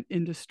spent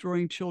in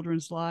destroying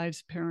children's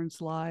lives,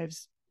 parents'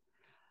 lives,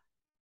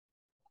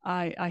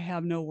 I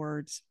have no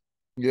words.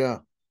 Yeah.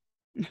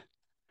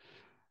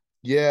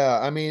 Yeah.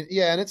 I mean,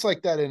 yeah, and it's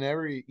like that in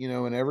every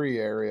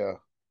area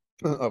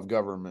of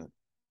government,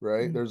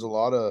 right? Mm-hmm. There's a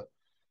lot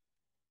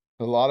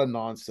of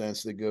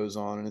nonsense that goes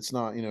on, and it's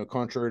not,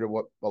 contrary to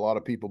what a lot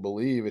of people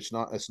believe, it's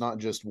not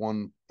just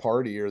one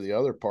party or the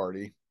other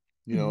party.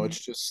 Mm-hmm.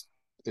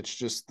 It's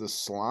just the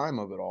slime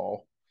of it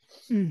all.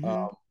 Mm-hmm.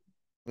 Um,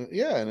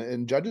 yeah,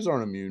 and judges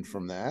aren't immune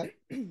from that.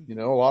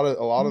 A lot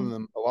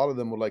of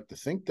them would like to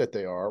think that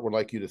they are, would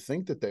like you to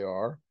think that they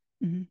are,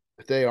 Mm-hmm.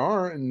 but they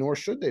aren't, and nor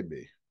should they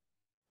be.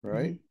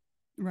 Right.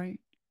 Mm-hmm. Right.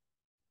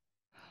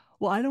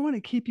 Well, I don't want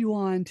to keep you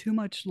on too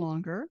much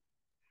longer.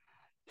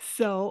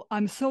 So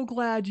I'm so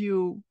glad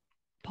you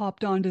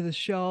popped onto the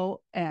show,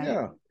 and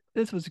Yeah.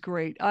 this was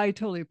great. I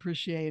totally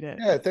appreciate it.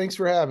 Yeah. Thanks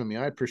for having me.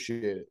 I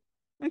appreciate it.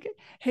 Okay.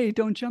 Hey,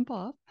 don't jump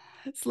off.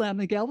 Slam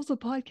the Gavel is a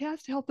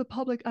podcast to help the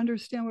public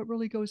understand what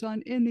really goes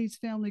on in these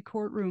family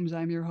courtrooms.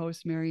 I'm your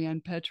host,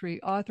 Marianne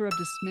Petrie, author of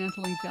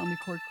Dismantling Family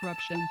Court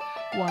Corruption,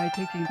 Why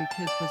Taking the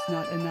Kids Was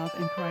Not Enough,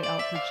 and Cry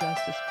Out for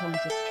Justice, Poems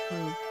of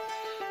Truth.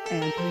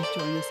 And please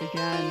join us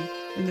again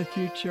in the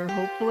future,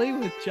 hopefully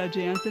with Judge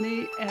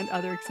Anthony and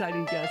other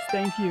exciting guests.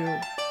 Thank you.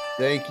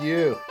 Thank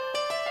you.